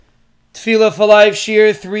Tefillah for Life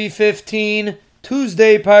Shir 315,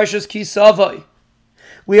 Tuesday, Parshas Kisavai.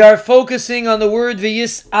 We are focusing on the word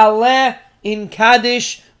V'yis Aleh in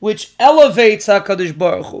Kaddish, which elevates HaKadosh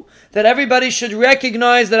Baruch Hu. That everybody should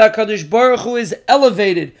recognize that HaKadosh Baruch Hu is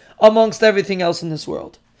elevated amongst everything else in this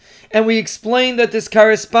world. And we explained that this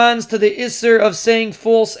corresponds to the Isser of saying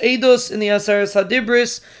false Eidos in the Aseres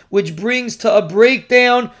HaDibros, which brings to a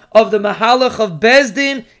breakdown of the Mahalach of Beis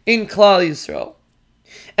Din in Klal Yisrael.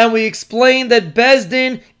 And we explained that Beis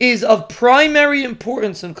Din is of primary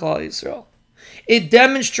importance in Klal Yisrael. It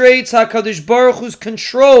demonstrates HaKadosh Baruch Hu's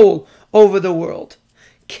control over the world.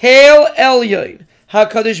 Keil Elyon,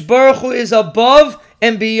 HaKadosh Baruch Hu is above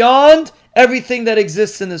and beyond everything that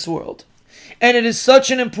exists in this world. And it is such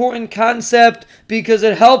an important concept because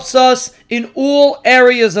it helps us in all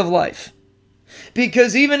areas of life.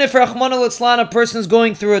 Because even if Rahman al-Islan, a person is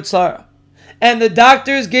going through a tzara, and the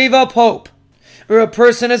doctors gave up hope, or a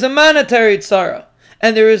person has a monetary tzara,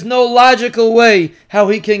 and there is no logical way how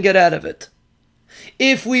he can get out of it.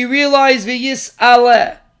 If we realize V'yis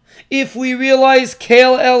Aleh, if we realize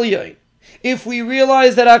Keil Elyon, if we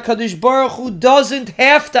realize that HaKadosh Baruch Hu doesn't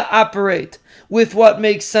have to operate with what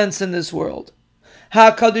makes sense in this world,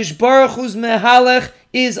 HaKadosh Baruch Hu's mehalech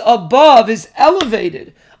is above, is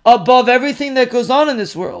elevated above everything that goes on in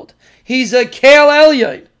this world. He's a Keil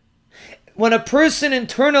Elyon. When a person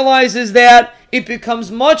internalizes that, it becomes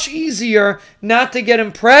much easier not to get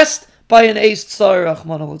impressed by an Eis Tzar,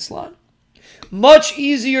 Rahman al-Islan. Much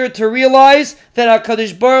easier to realize that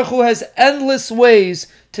HaKadosh Baruch Hu has endless ways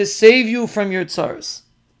to save you from your tzars.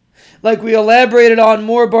 Like we elaborated on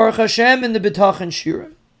more, Baruch Hashem, in the B'tachon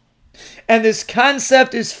Shirim. And this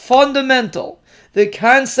concept is fundamental. The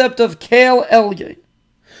concept of Keil Elyon.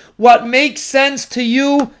 What makes sense to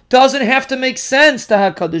you doesn't have to make sense to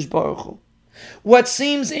HaKadosh Baruch Hu. What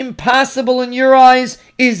seems impossible in your eyes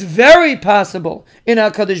is very possible in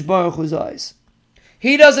HaKadosh Baruch Hu's eyes.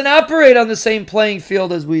 He doesn't operate on the same playing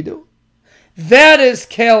field as we do. That is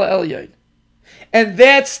Keil Elyon. And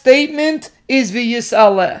that statement is V'yis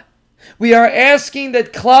Aleh. We are asking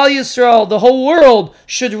that Klal Yisrael, the whole world,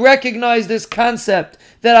 should recognize this concept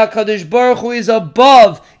that HaKadosh Baruch Hu is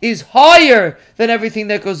above, is higher than everything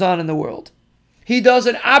that goes on in the world. He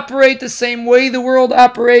doesn't operate the same way the world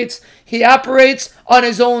operates. He operates on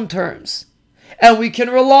his own terms. And we can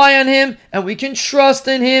rely on him, and we can trust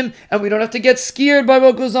in him, and we don't have to get scared by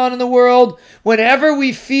what goes on in the world. Whenever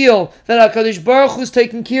we feel that HaKadosh Baruch Hu is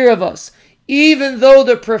taking care of us, even though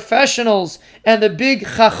the professionals and the big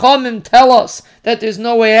chachamim tell us that there's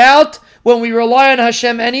no way out, when we rely on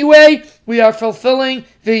Hashem anyway, we are fulfilling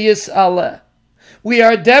V'yis Aleh. We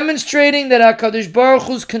are demonstrating that HaKadosh Baruch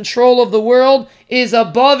Hu's control of the world is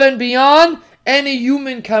above and beyond any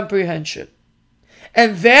human comprehension.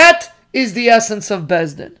 And that is the essence of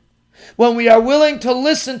Beis Din. When we are willing to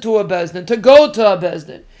listen to a Beis Din, to go to a Beis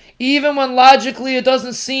Din, even when logically it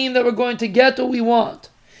doesn't seem that we're going to get what we want,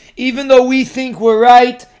 even though we think we're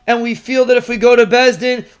right and we feel that if we go to Beis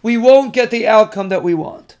Din, we won't get the outcome that we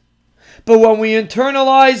want. But when we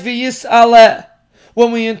internalize V'yis Aleh,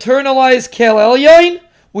 when we internalize Keil Elyon,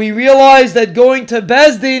 we realize that going to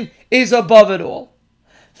Beis Din is above it all.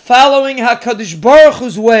 Following HaKadosh Baruch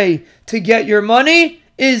Hu's way to get your money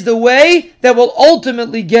is the way that will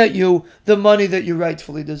ultimately get you the money that you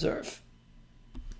rightfully deserve.